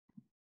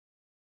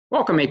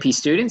Welcome, AP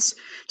students.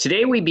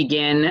 Today we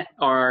begin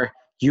our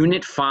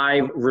Unit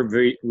 5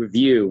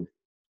 review.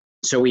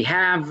 So we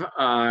have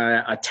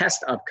a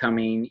test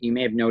upcoming, you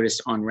may have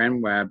noticed on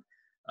RenWeb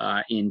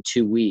in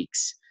 2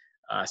 weeks.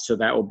 So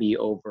that will be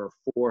over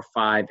 4,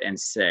 5, and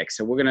 6.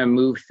 So we're going to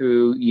move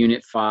through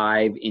Unit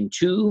 5 in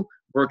 2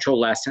 virtual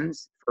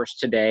lessons, first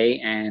today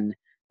and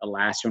the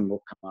last one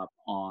will come up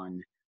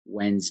on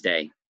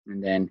Wednesday.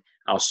 And then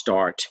I'll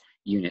start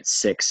Unit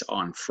 6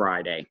 on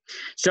Friday.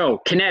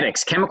 So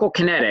kinetics, chemical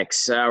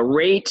kinetics,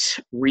 rate,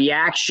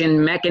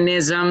 reaction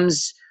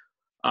mechanisms,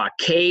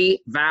 K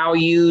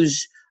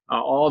values,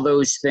 all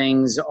those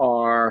things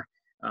are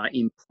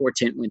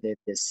important within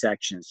this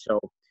section. So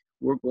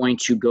we're going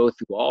to go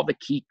through all the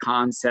key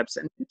concepts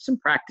and do some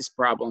practice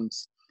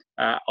problems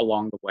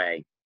along the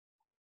way.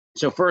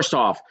 So first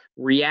off,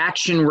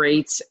 reaction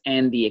rates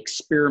and the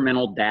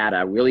experimental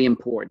data, really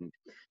important.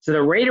 So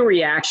the rate of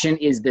reaction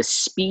is the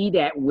speed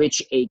at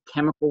which a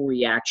chemical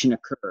reaction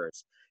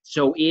occurs.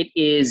 So it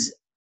is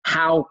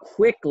how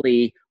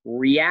quickly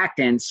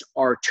reactants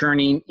are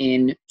turning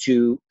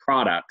into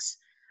products,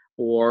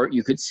 or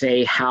you could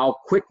say how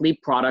quickly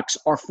products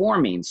are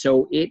forming.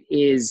 So it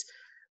is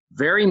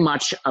very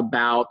much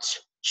about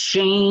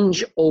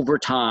change over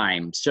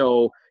time.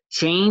 So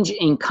change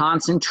in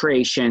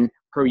concentration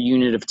per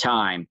unit of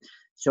time.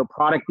 So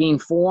product being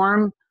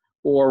formed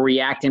or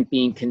reactant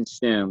being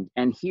consumed.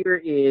 And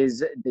here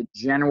is the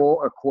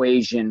general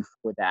equation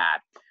for that.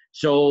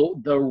 So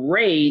the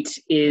rate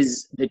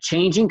is the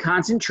change in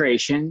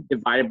concentration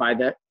divided by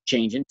the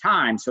change in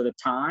time. So the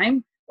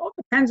time, well,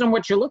 it depends on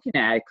what you're looking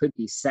at. It could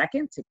be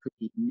seconds, it could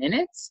be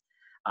minutes,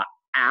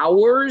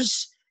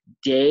 hours,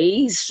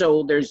 days.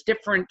 So there's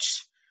different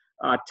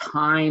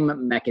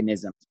time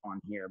mechanisms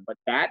on here, but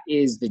that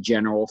is the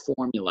general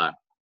formula.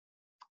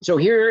 So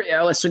here,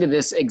 let's look at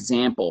this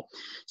example.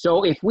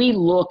 So if we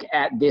look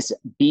at this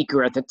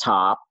beaker at the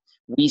top,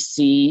 we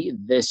see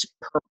this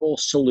purple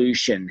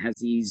solution has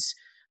these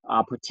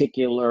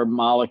particular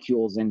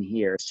molecules in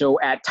here. So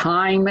at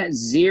time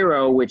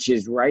 0, which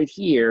is right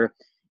here,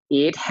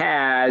 it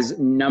has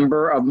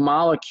number of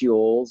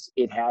molecules,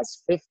 it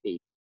has 50.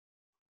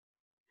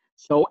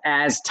 So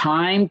as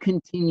time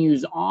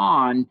continues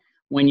on,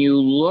 when you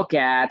look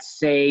at,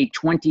 say,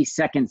 20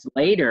 seconds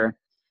later,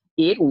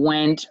 it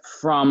went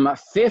from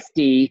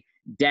 50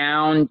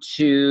 down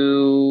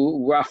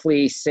to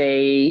roughly,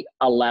 say,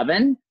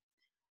 11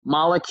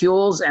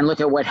 molecules. And look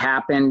at what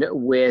happened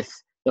with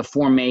the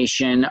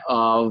formation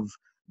of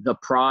the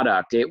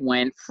product. It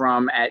went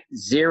from at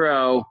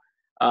 0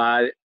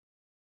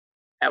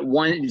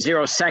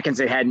 seconds,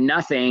 it had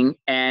nothing.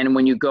 And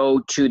when you go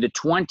to the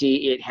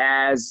 20, it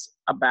has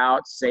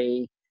about,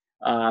 say,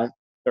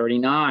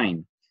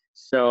 39.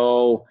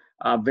 So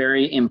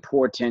very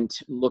important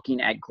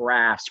looking at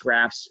graphs.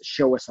 Graphs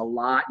show us a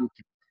lot. You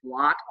can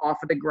plot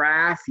off of the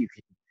graph. You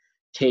can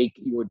take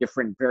your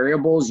different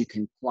variables. You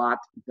can plot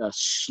the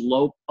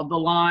slope of the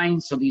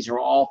line. So these are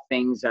all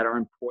things that are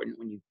important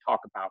when you talk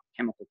about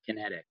chemical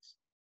kinetics.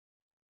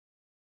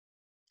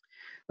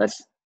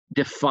 Let's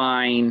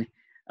define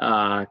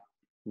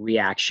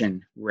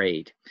reaction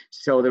rate.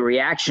 So the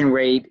reaction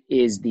rate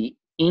is the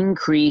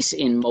increase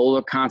in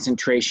molar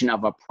concentration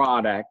of a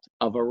product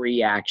of a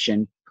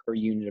reaction per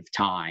unit of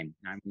time.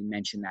 Now, we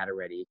mentioned that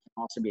already. It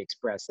can also be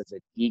expressed as a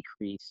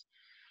decrease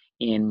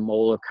in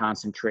molar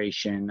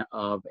concentration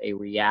of a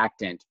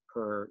reactant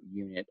per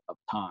unit of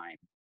time.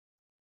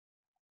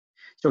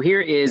 So here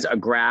is a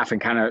graph,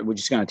 and we're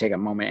just going to take a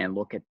moment and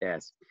look at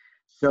this.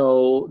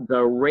 So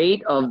the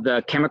rate of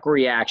the chemical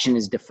reaction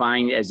is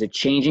defined as a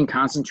change in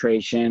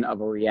concentration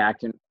of a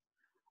reactant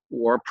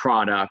or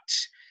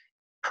product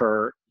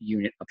per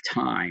unit of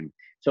time.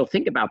 So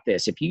think about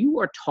this. If you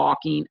are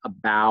talking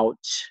about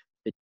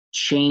the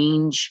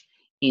change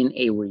in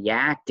a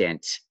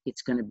reactant,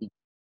 it's going to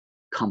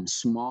become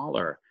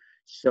smaller.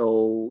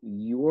 So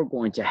you're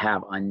going to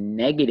have a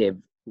negative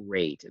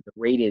rate. The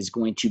rate is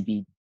going to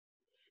be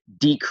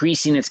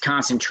decreasing its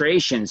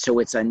concentration, so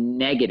it's a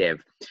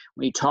negative.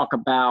 When you talk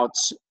about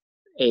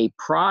a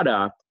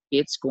product,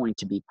 it's going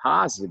to be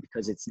positive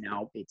because it's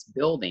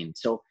building.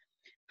 So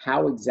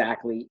how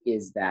exactly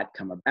is that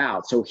come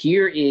about? So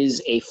here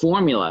is a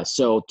formula.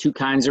 So 2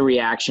 kinds of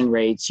reaction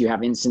rates. You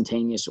have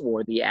instantaneous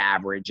or the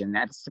average, and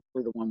that's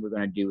typically the one we're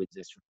going to do is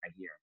this right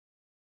here.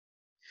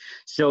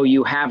 So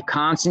you have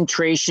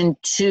concentration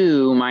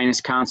 2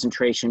 minus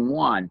concentration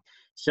 1.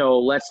 So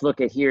let's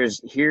look at here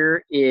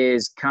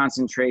is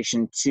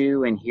concentration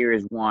 2 and here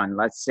is 1.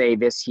 Let's say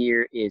this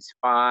here is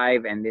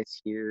 5 and this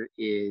here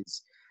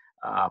is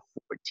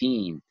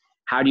 14.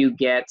 How do you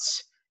get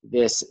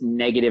this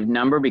negative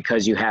number?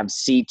 Because you have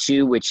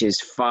C2, which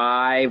is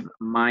 5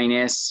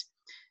 minus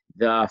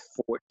the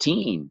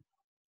 14.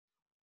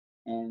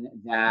 And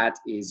that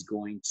is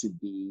going to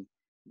be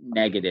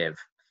negative.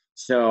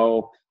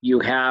 So you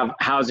have,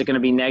 how is it going to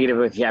be negative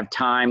if you have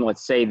time?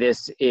 Let's say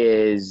this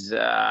is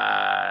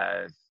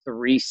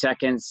 3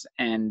 seconds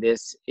and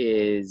this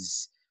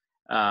is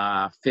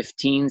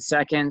 15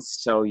 seconds.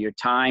 So your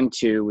time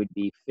 2 would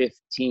be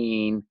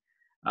 15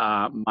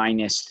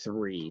 minus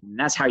 3. And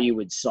that's how you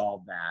would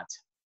solve that.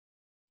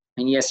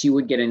 And yes, you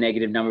would get a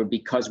negative number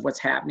because what's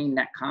happening,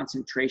 that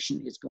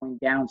concentration is going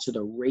down. So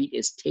the rate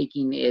is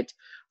taking it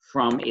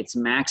from its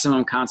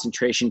maximum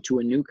concentration to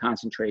a new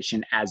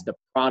concentration as the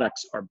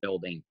products are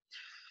building.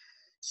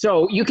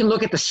 So you can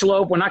look at the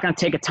slope. We're not going to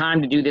take a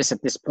time to do this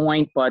at this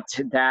point, but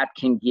that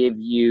can give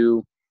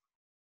you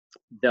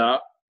the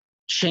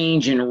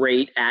change in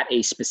rate at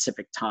a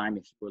specific time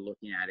if you were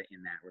looking at it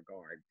in that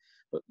regard.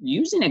 But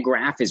using a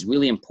graph is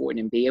really important,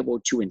 and be able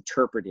to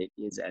interpret it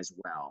is as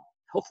well.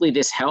 Hopefully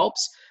this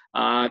helps.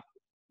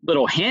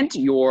 Little hint,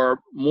 your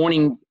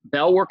morning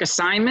bell work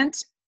assignment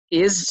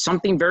is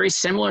something very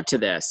similar to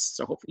this.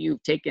 So hopefully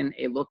you've taken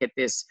a look at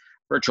this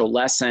virtual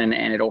lesson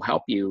and it'll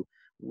help you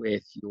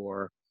with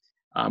your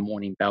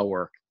morning bell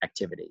work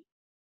activity.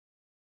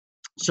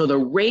 So the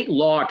rate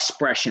law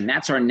expression,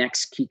 that's our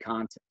next key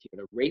concept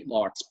here, the rate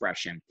law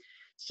expression.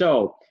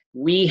 So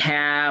we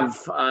have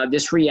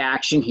this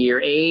reaction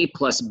here, A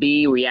plus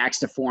B reacts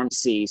to form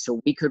C.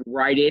 So we could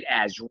write it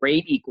as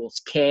rate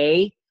equals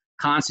K,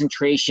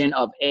 concentration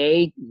of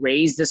A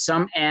raised to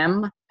some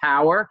M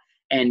power,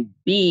 and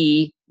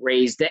B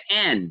raised to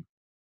N.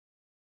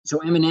 So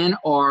M and N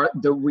are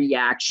the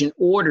reaction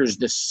orders.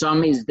 The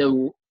sum is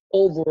the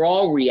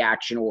overall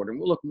reaction order. And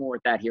we'll look more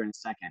at that here in a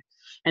second.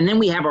 And then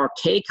we have our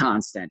K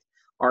constant.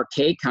 Our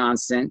K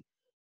constant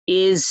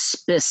is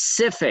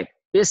specific.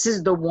 This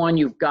is the one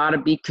you've got to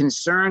be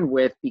concerned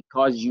with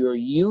because your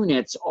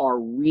units are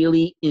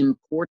really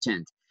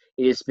important.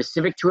 It is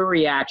specific to a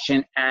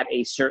reaction at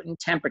a certain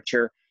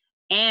temperature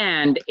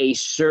and a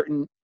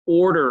certain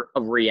order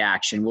of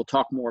reaction. We'll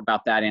talk more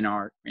about that in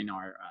our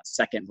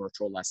second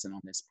virtual lesson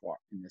on this part,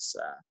 in this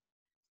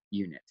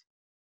unit.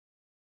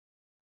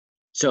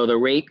 So the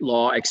rate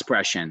law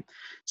expression.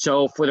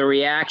 So for the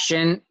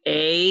reaction,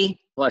 A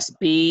plus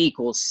B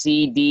equals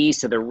CD.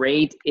 So the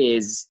rate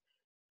is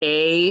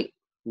A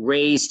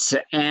raised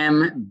to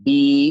M,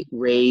 B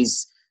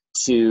raised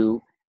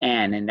to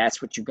N. And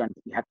that's what you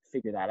have to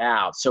figure that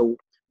out. So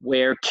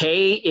where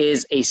K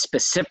is a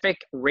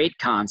specific rate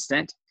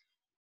constant,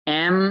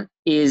 M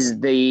is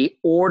the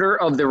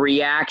order of the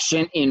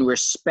reaction in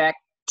respect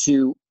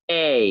to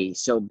A.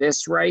 So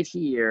this right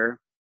here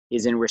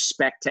is in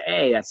respect to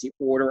A. That's the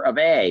order of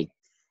A.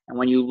 And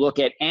when you look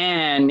at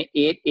N,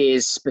 it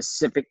is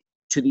specific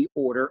to the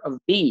order of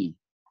B.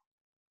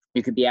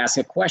 You could be asked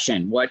a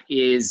question, what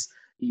is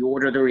the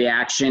order of the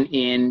reaction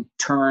in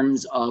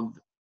terms of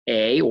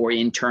A or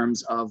in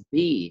terms of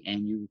B?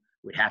 And you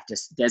would have to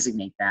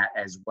designate that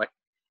as what,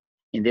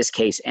 in this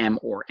case, M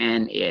or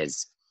N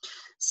is.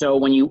 So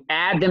when you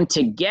add them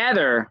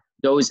together,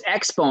 those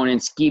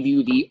exponents give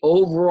you the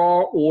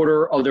overall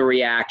order of the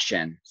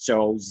reaction.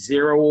 So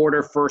 0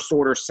 order, first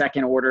order,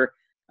 second order.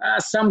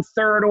 Some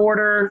third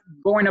order,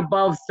 going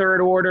above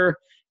third order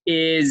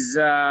is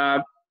not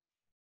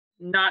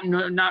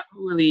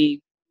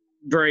really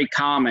very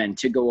common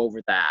to go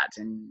over that.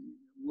 And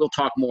we'll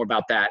talk more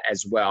about that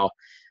as well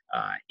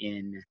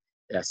in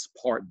this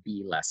part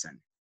B lesson.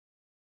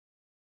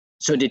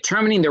 So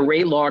determining the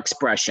rate law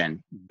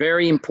expression,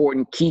 very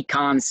important key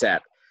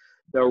concept.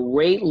 The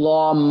rate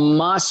law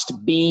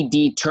must be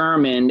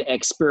determined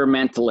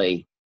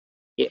experimentally.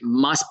 It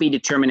must be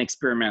determined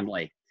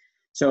experimentally.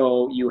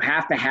 So you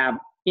have to have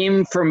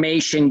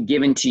information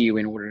given to you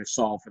in order to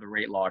solve for the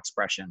rate law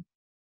expression.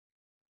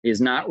 It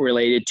is not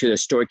related to the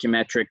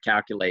stoichiometric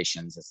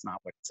calculations. It's not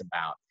what it's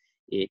about.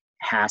 It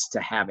has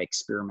to have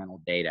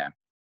experimental data.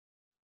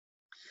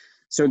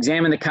 So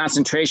examine the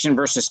concentration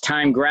versus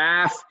time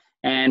graph.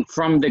 And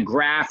from the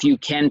graph, you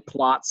can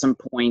plot some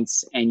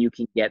points and you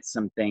can get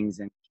some things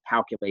and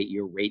calculate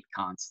your rate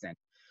constant.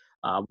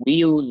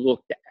 We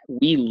looked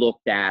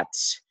at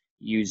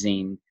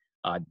using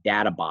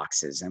data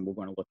boxes, and we're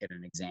going to look at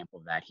an example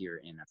of that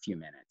here in a few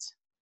minutes.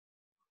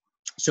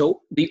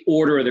 So the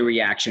order of the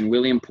reaction,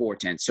 really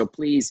important. So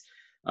please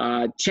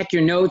check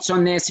your notes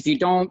on this. If you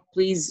don't,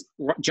 please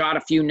jot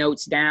a few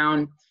notes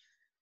down.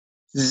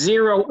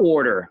 0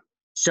 order.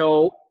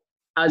 So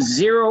a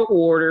 0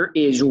 order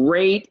is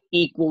rate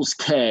equals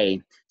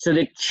K. So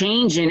the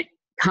change in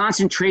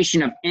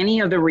concentration of any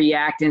of the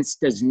reactants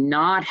does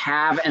not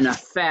have an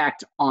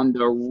effect on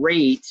the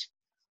rate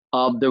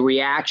of the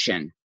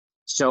reaction.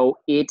 So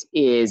it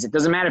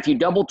doesn't matter if you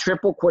double,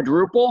 triple,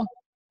 quadruple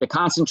the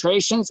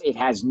concentrations, it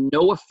has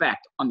no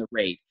effect on the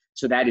rate.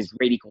 So that is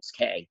rate equals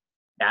K.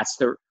 That's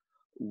the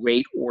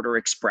rate order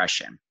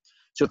expression.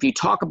 So if you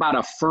talk about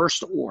a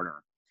first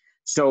order,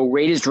 so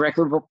rate is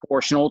directly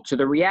proportional to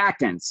the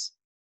reactants.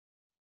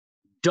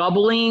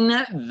 Doubling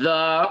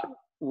the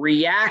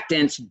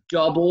reactants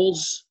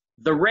doubles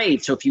the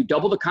rate. So if you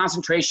double the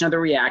concentration of the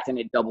reactant,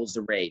 it doubles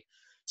the rate.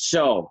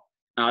 So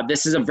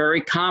this is a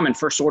very common,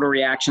 first order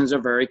reactions are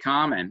very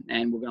common.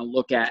 And we're going to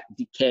look at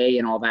decay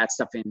and all that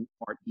stuff in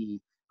part B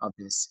of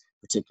this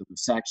particular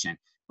section.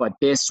 But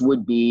this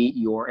would be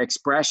your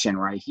expression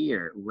right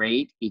here.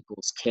 Rate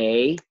equals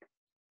K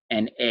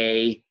and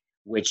A,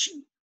 which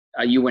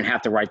you wouldn't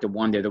have to write the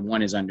 1 there. The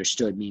 1 is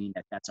understood, meaning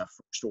that that's a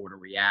first order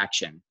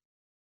reaction.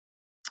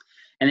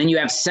 And then you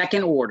have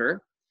second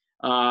order.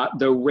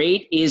 the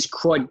rate is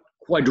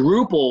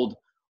quadrupled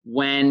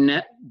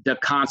when the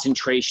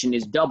concentration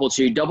is doubled.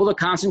 So you double the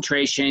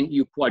concentration,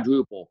 you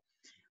quadruple.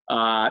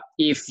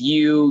 If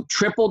you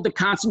tripled the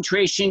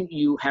concentration,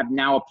 you have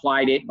now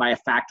applied it by a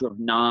factor of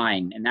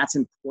 9, and that's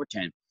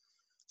important.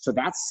 So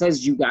that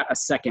says you got a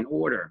second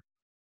order.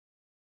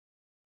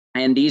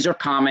 And these are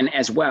common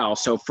as well.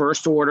 So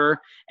first order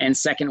and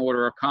second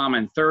order are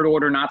common. Third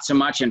order, not so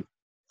much. And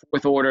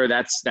fourth order,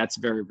 that's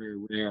very, very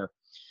rare.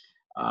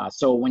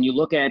 So when you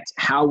look at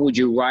how would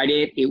you write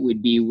it, it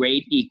would be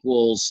rate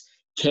equals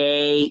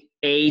Ka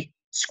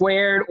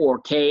squared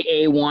or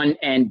Ka1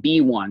 and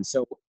B1.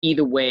 So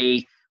either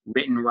way,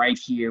 written right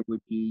here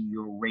would be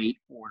your rate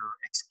order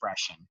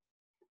expression.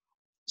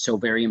 So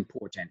very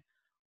important.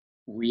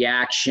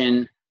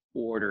 Reaction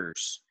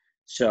orders.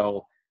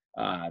 So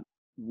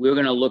we're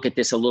going to look at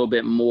this a little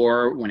bit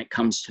more when it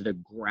comes to the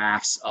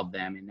graphs of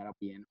them, and that'll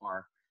be in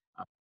our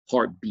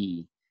part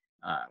B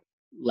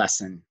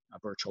lesson, a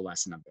virtual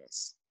lesson of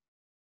this.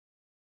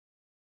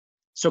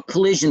 So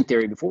collision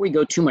theory, before we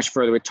go too much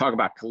further, we talk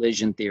about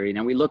collision theory.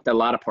 Now we looked at a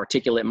lot of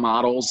particulate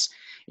models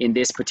in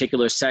this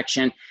particular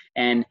section,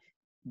 and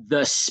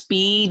the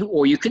speed,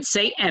 or you could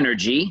say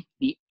energy,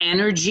 the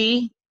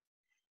energy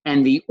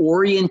and the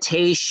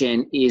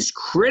orientation is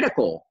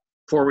critical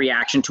for a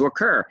reaction to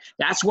occur.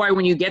 That's why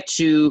when you get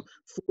to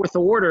fourth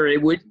order,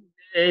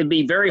 it'd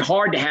be very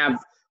hard to have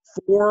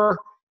 4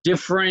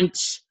 different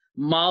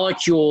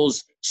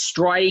molecules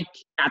strike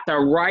at the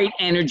right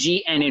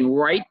energy and in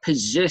right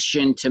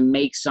position to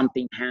make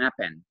something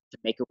happen, to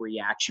make a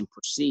reaction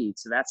proceed.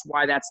 So that's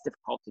why that's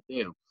difficult to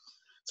do.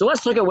 So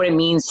let's look at what it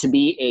means to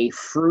be a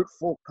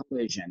fruitful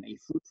collision,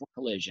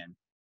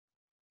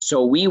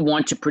 So we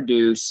want to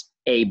produce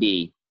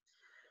AB.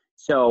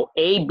 So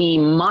AB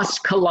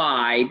must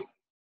collide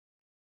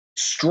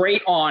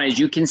straight on, as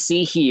you can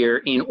see here,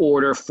 in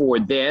order for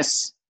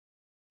this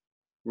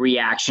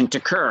reaction to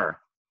occur,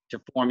 to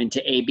form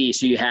into AB.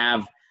 So you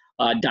have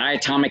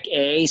diatomic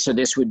A, so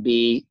this would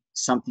be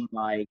something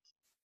like,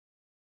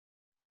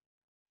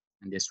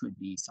 and this would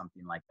be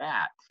something like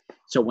that.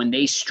 So when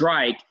they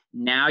strike,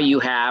 now you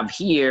have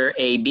here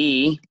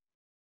AB.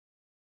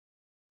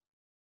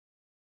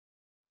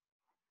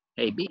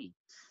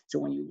 So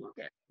when you look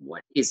at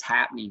what is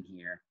happening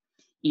here,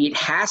 it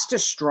has to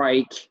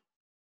strike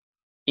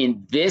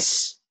in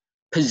this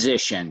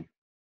position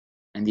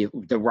and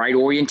the right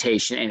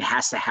orientation, and it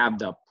has to have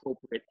the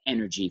appropriate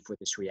energy for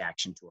this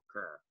reaction to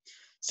occur.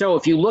 So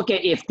if you look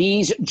at, if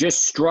these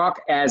just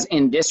struck as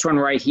in this one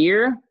right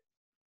here,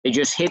 they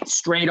just hit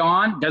straight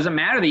on, doesn't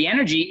matter the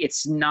energy,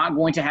 it's not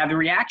going to have the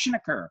reaction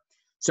occur.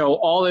 So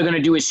all they're going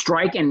to do is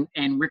strike and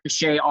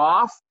ricochet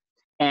off,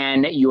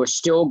 and you're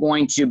still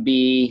going to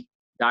be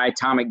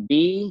diatomic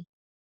B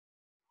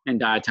and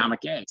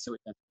diatomic A. So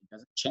it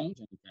doesn't change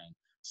anything.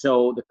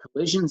 So the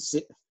collision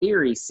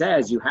theory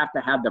says you have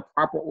to have the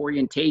proper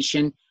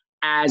orientation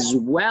as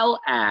well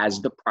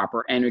as the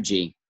proper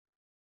energy.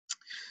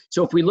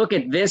 So if we look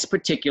at this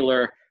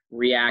particular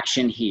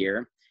reaction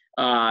here,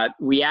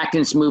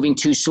 reactants moving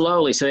too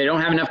slowly, so they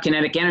don't have enough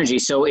kinetic energy,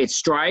 so it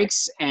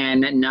strikes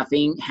and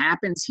nothing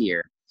happens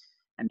here.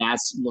 And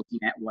that's looking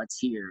at what's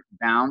here.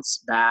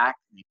 Bounce back,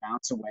 they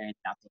bounce away, and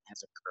nothing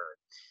has occurred.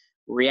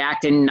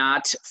 Reactant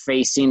not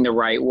facing the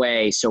right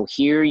way. So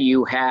here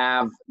you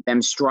have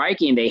them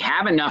striking. They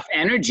have enough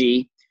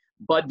energy,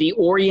 but the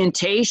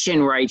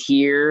orientation right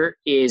here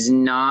is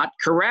not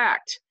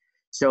correct.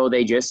 So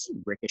they just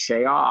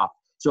ricochet off.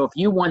 So if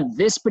you want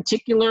this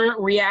particular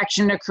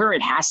reaction to occur,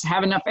 it has to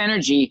have enough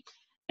energy,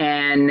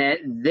 and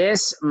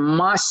this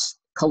must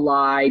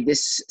collide,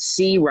 this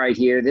C right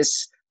here,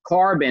 this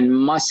carbon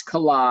must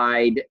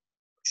collide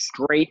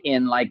straight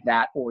in like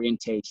that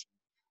orientation,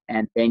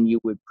 and then you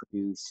would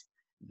produce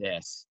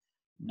this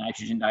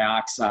nitrogen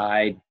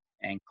dioxide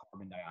and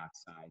carbon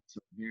dioxide.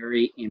 So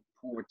very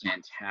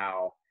important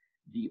how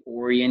the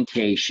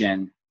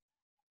orientation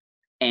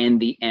and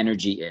the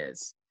energy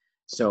is.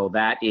 So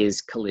that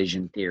is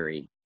collision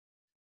theory.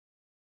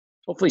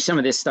 Hopefully some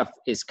of this stuff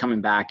is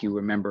coming back. You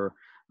remember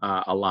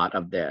a lot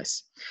of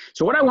this.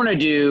 So what I want to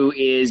do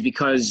is,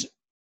 because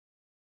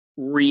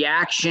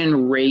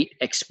reaction rate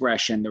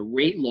expression, the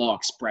rate law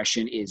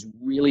expression, is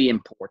really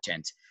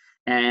important.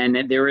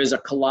 And there is a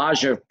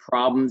collage of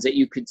problems that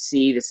you could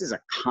see. This is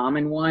a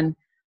common one.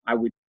 I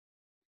would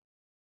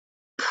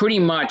pretty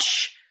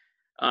much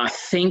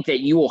think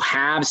that you will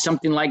have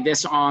something like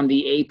this on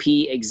the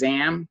AP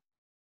exam.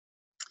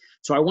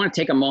 So I want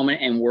to take a moment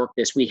and work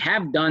this. We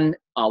have done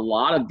a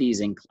lot of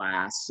these in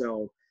class,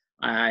 so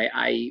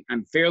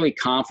I'm fairly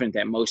confident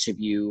that most of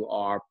you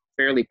are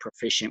fairly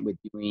proficient with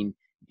doing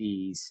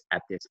these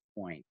at this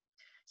point.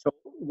 So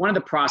one of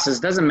the processes,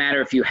 doesn't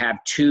matter if you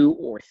have 2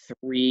 or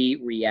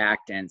 3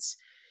 reactants,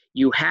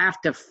 you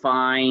have to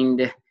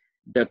find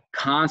the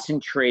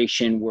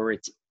concentration where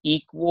it's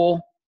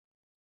equal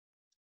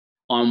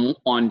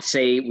on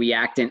say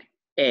reactant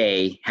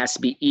A has to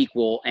be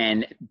equal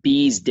and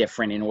B is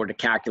different in order to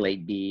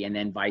calculate B, and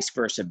then vice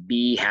versa.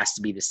 B has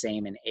to be the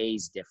same and A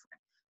is different.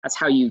 That's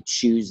how you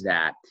choose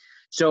that.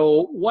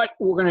 So what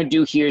we're going to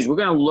do here is we're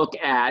going to look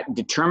at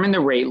determine the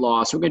rate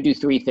law. So we're going to do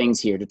three things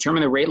here.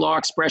 Determine the rate law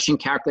expression,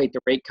 calculate the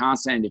rate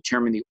constant, and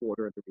determine the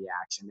order of the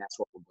reaction. That's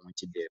what we're going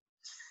to do.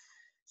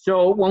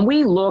 So when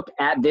we look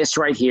at this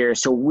right here,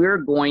 so we're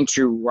going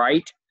to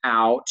write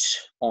out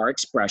our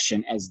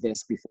expression as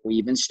this before we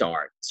even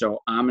start.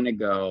 So I'm going to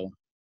go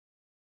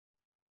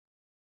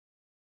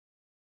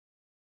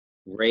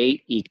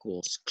rate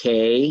equals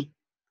K,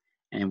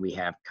 and we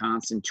have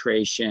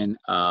concentration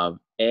of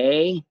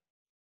A,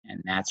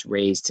 and that's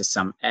raised to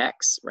some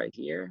X right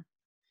here.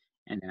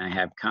 And then I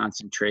have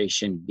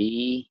concentration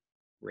B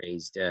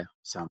raised to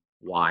some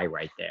Y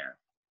right there.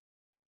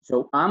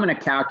 So I'm going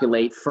to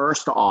calculate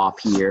first off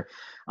here.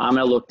 I'm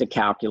going to look to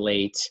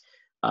calculate.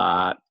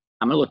 I'm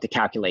going to look to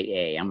calculate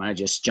A. I'm going to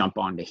just jump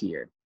onto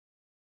here.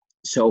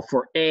 So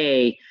for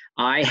A,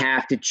 I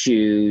have to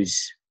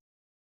choose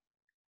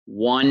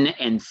 1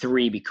 and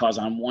 3 because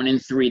on 1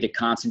 and 3 the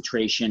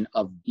concentration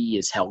of B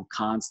is held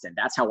constant.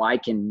 That's how I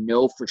can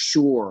know for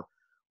sure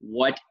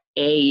what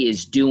A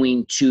is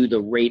doing to the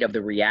rate of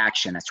the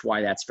reaction. That's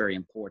why that's very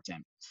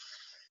important.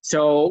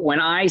 So when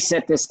I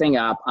set this thing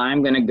up,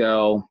 I'm going to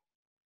go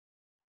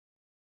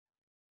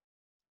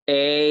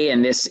A,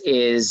 and this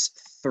is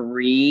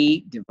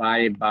 3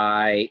 divided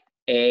by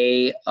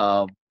A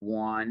of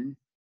 1.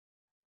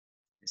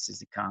 This is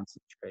the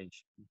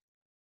concentration.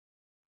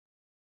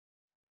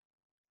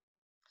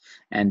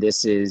 And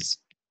this is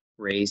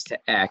raised to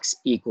X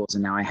equals,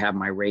 and now I have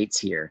my rates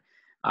here.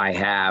 I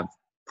have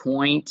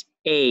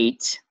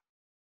 0.8,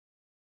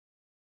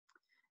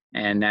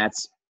 and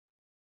that's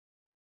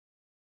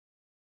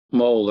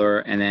molar,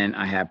 and then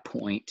I have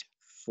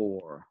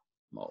 0.4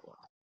 molar.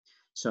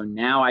 So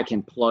now I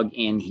can plug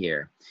in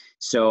here.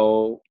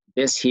 So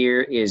this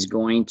here is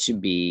going to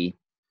be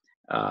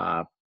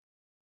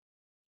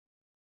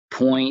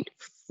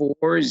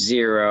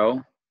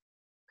 0.40,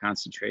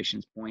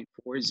 concentrations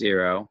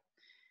 0.40,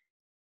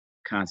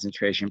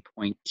 concentration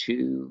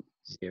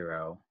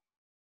 0.20,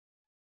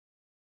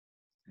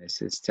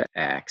 this is to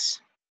X,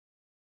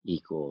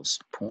 equals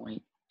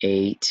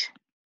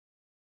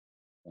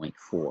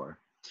 0.8.4.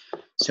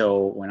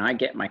 So when I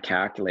get my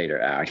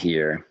calculator out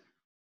here,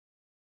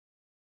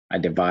 I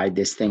divide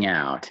this thing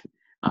out,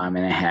 I'm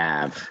going to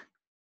have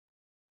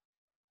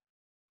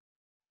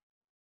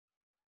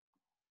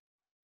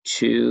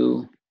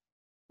 2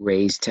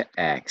 raised to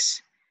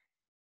X,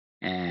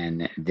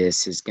 and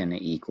this is going to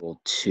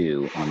equal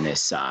 2 on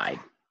this side.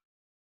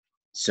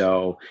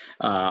 So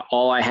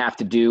all I have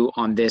to do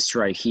on this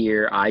right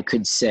here, I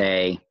could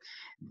say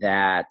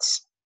that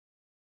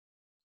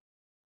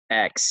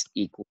X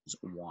equals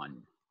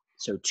 1.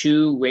 So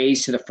 2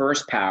 raised to the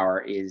first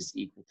power is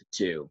equal to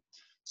 2.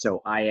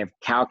 So I have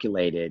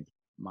calculated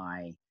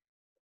my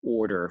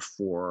order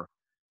for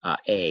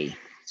A.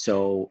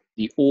 So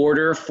the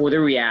order for the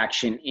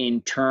reaction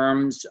in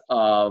terms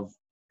of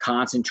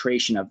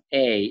concentration of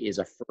A is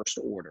a first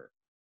order.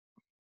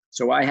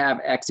 So I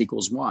have X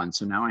equals 1.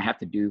 So now I have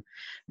to do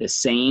the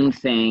same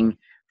thing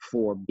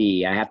for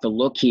B. I have to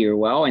look here.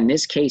 Well, in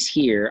this case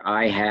here,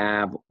 I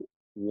have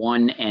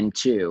 1 and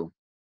 2.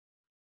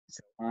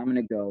 So I'm going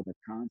to go the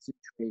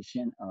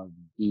concentration of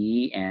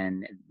B,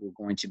 and we're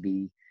going to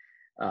be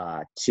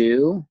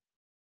 2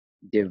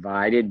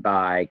 divided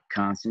by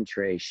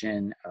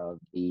concentration of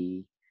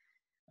B,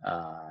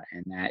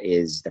 and that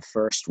is the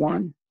first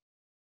one,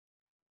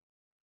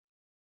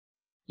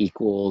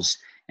 equals,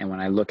 and when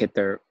I look at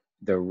the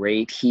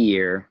rate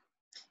here,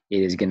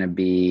 it is going to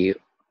be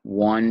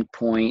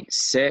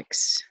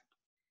 1.6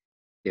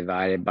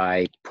 divided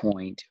by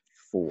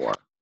 0.4.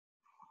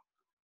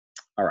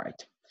 All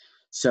right,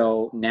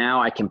 so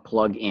now I can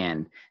plug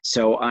in.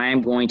 So I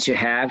am going to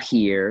have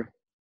here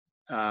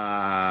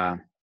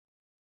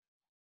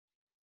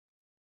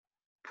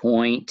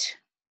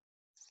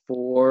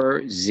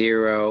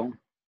 0.40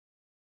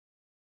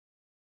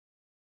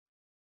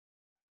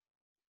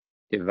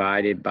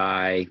 divided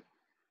by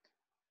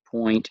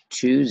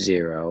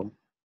 0.20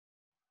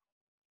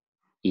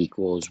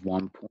 equals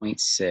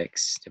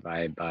 1.6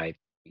 divided by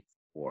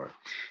 0.4.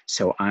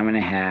 So I'm going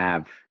to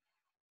have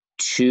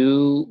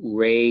 2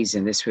 raised,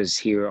 and this was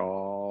here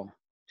all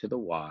to the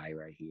Y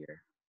right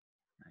here.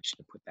 I should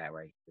have put that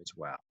right here as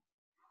well.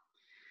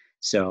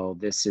 So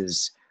this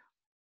is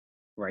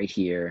right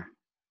here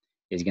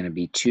is going to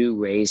be 2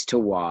 raised to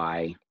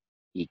Y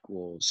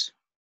equals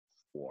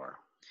 4.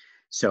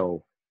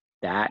 So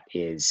that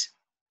is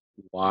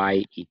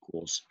Y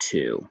equals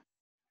 2.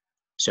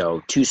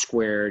 So 2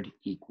 squared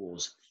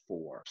equals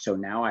 4. So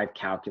now I've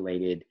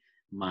calculated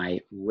my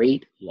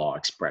rate law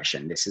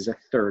expression. This is a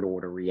third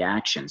order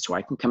reaction. So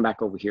I can come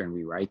back over here and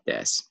rewrite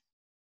this.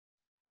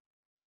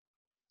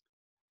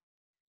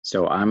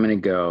 So I'm going to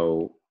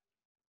go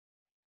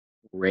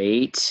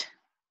rate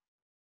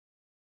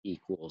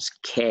equals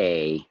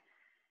K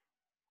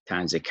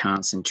times the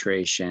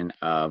concentration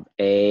of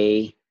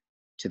A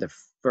to the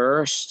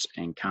first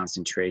and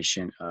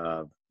concentration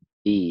of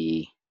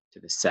B to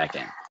the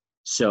second.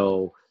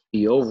 So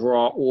the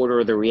overall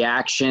order of the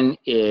reaction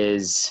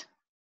is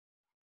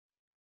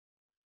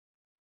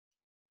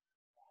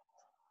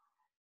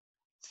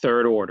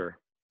third order.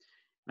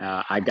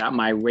 I got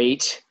my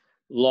rate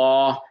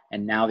law,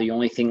 and now the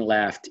only thing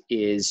left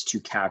is to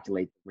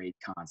calculate the rate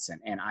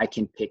constant. And I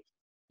can pick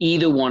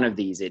either one of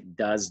these. It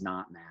does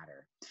not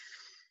matter.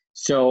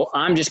 So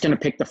I'm just going to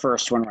pick the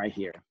first one right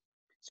here.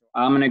 So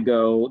I'm going to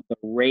go the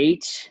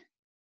rate,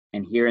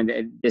 and here,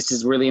 and this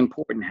is really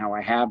important how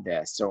I have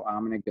this. So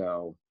I'm going to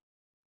go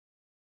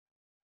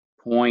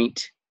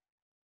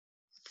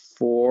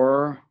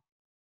 0.4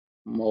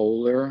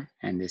 molar,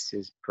 and this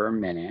is per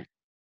minute,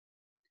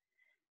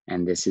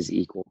 and this is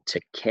equal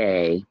to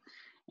K.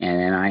 And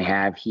then I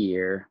have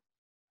here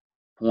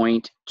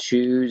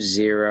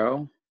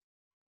 0.20,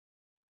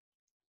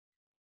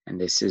 and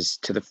this is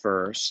to the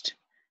first.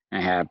 I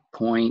have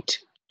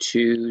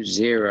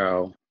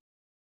 0.20,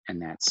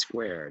 and that's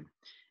squared.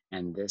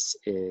 And this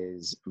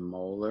is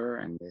molar,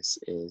 and this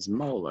is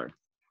molar.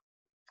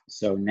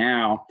 So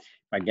now,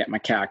 if I get my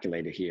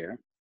calculator here,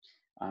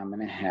 I'm going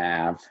to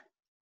have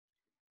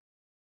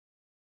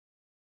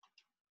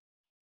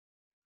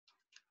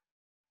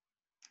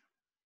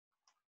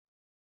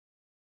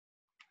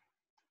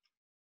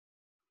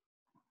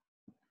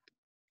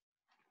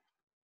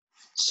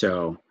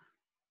so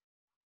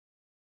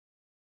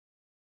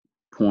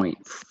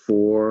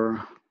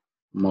 0.4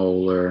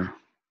 molar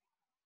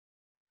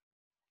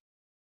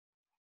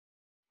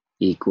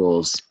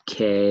equals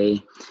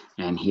K,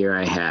 and here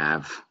I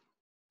have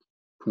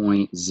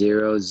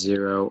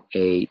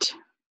 0.008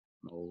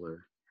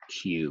 molar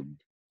cubed.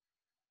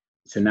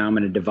 So now I'm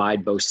going to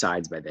divide both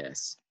sides by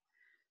this.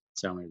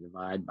 So I'm going to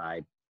divide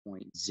by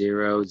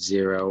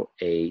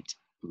 0.008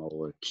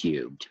 molar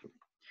cubed.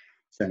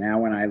 So now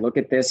when I look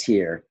at this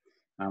here,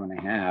 I'm going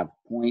to have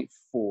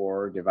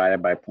 0.4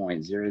 divided by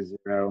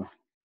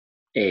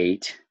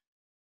 0.008,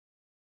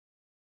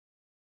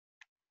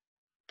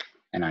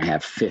 and I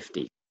have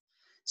 50.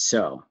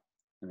 So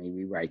let me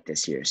rewrite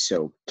this here.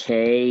 So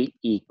K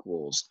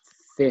equals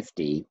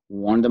 50.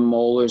 One of the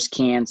molars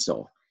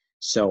cancel.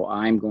 So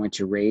I'm going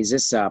to raise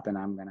this up, and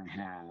I'm going to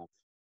have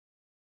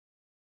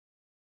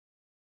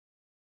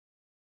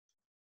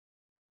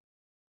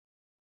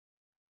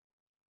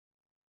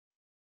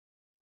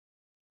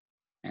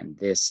and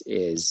this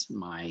is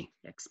my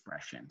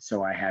expression.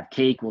 So I have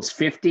K equals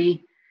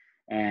 50,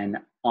 and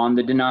on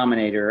the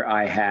denominator,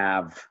 I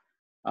have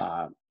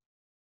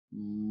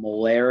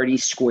molarity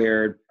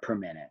squared per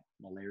minute,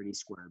 molarity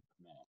squared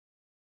per minute.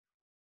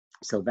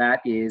 So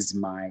that is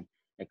my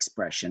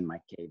expression, my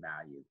K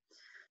value.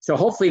 So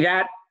hopefully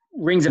that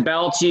rings a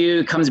bell to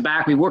you, comes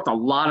back. We worked a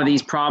lot of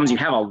these problems. You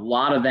have a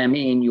lot of them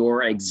in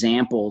your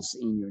examples,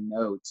 in your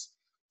notes.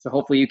 So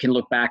hopefully you can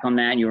look back on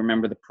that and you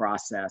remember the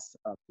process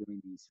of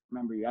doing these.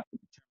 Remember, you have to,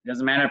 it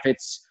doesn't matter if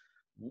it's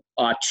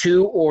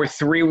 2 or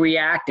 3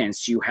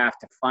 reactants, you have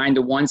to find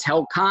the ones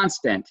held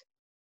constant,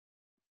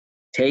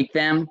 take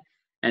them,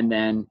 and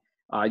then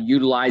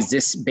utilize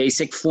this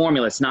basic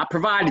formula. It's not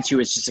provided to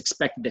you, it's just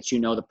expected that you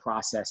know the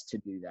process to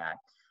do that.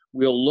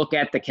 We'll look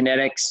at the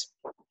kinetics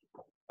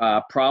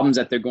problems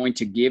that they're going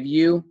to give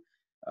you,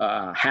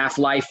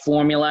 half-life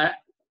formula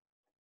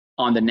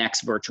on the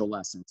next virtual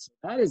lesson. So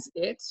that is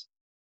it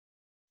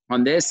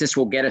on this. This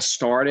will get us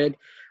started.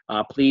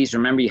 Please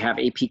remember you have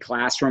AP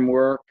classroom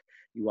work.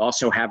 You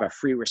also have a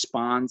free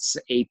response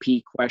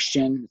AP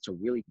question. It's a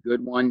really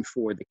good one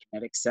for the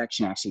kinetics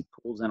section. It actually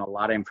pulls in a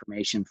lot of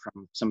information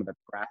from some of the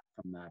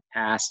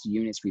past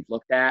units we've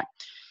looked at.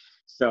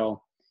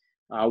 So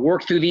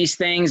work through these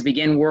things,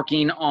 begin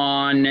working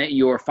on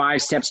your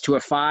 5 Steps to a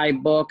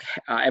 5 book.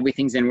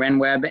 Everything's in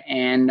RenWeb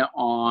and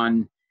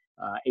on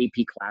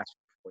AP Classroom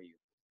for you.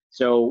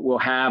 So we'll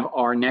have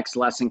our next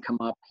lesson come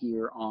up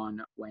here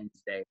on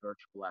Wednesday,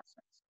 virtual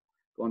lessons.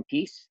 Go in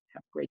peace.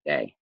 Have a great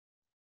day.